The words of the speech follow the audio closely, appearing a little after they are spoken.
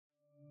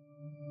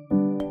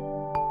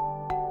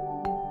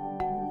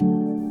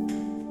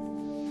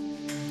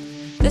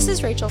This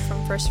is Rachel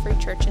from First Free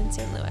Church in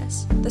St.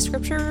 Louis. The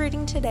scripture we're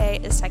reading today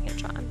is 2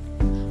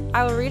 John.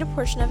 I will read a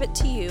portion of it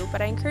to you,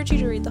 but I encourage you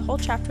to read the whole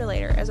chapter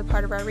later as a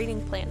part of our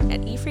reading plan at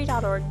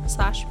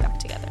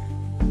efree.org/backtogether.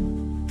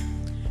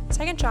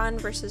 2 John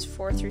verses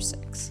 4 through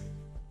 6.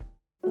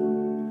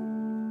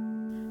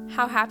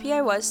 How happy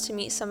I was to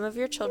meet some of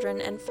your children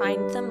and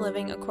find them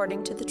living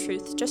according to the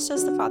truth, just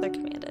as the Father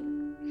commanded.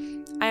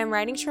 I am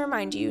writing to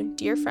remind you,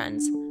 dear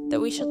friends, that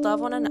we should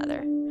love one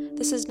another.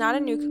 This is not a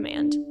new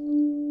command,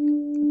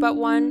 but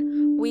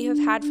one we have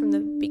had from the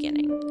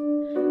beginning.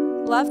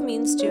 Love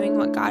means doing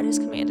what God has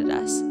commanded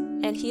us,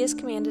 and He has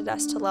commanded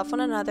us to love one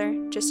another,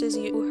 just as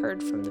you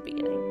heard from the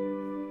beginning.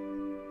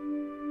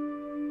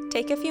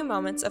 Take a few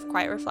moments of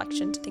quiet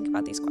reflection to think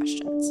about these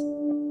questions.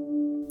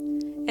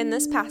 In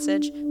this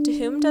passage, to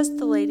whom does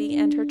the lady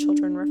and her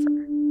children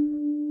refer?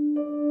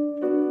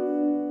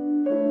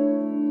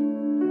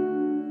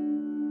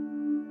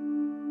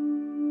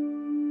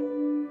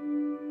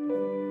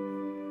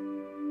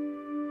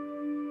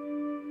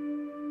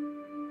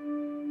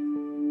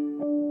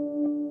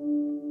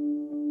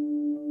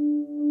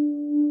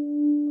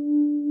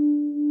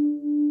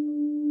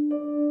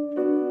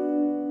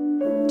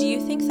 Do you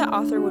think the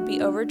author would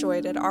be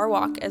overjoyed at our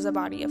walk as a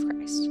body of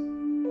Christ?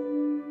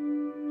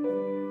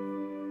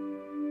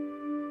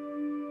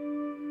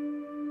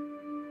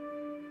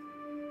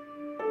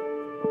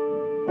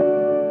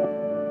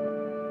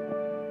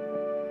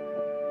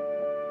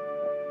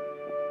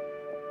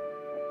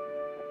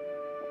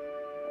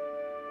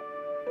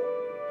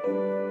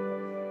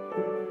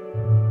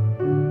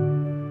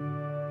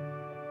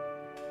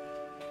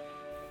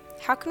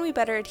 How can we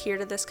better adhere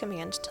to this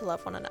command to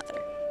love one another?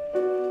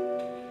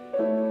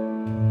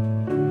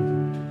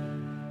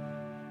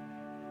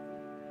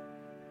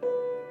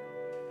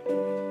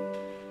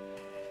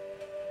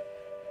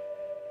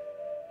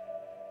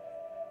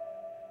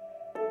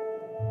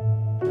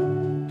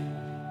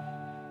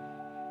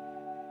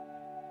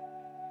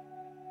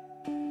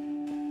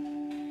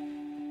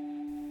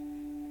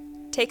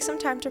 Take some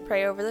time to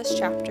pray over this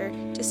chapter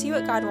to see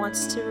what God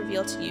wants to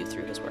reveal to you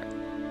through His Word.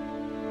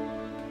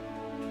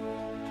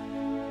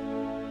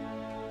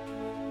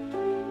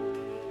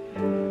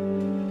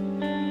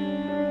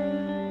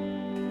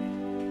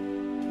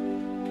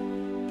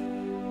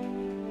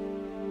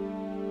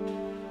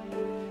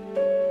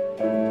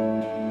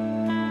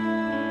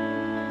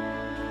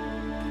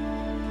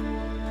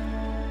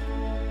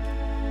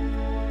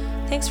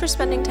 Thanks for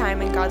spending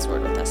time in God's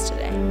Word with us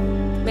today.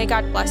 May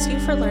God bless you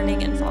for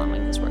learning and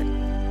following His Word.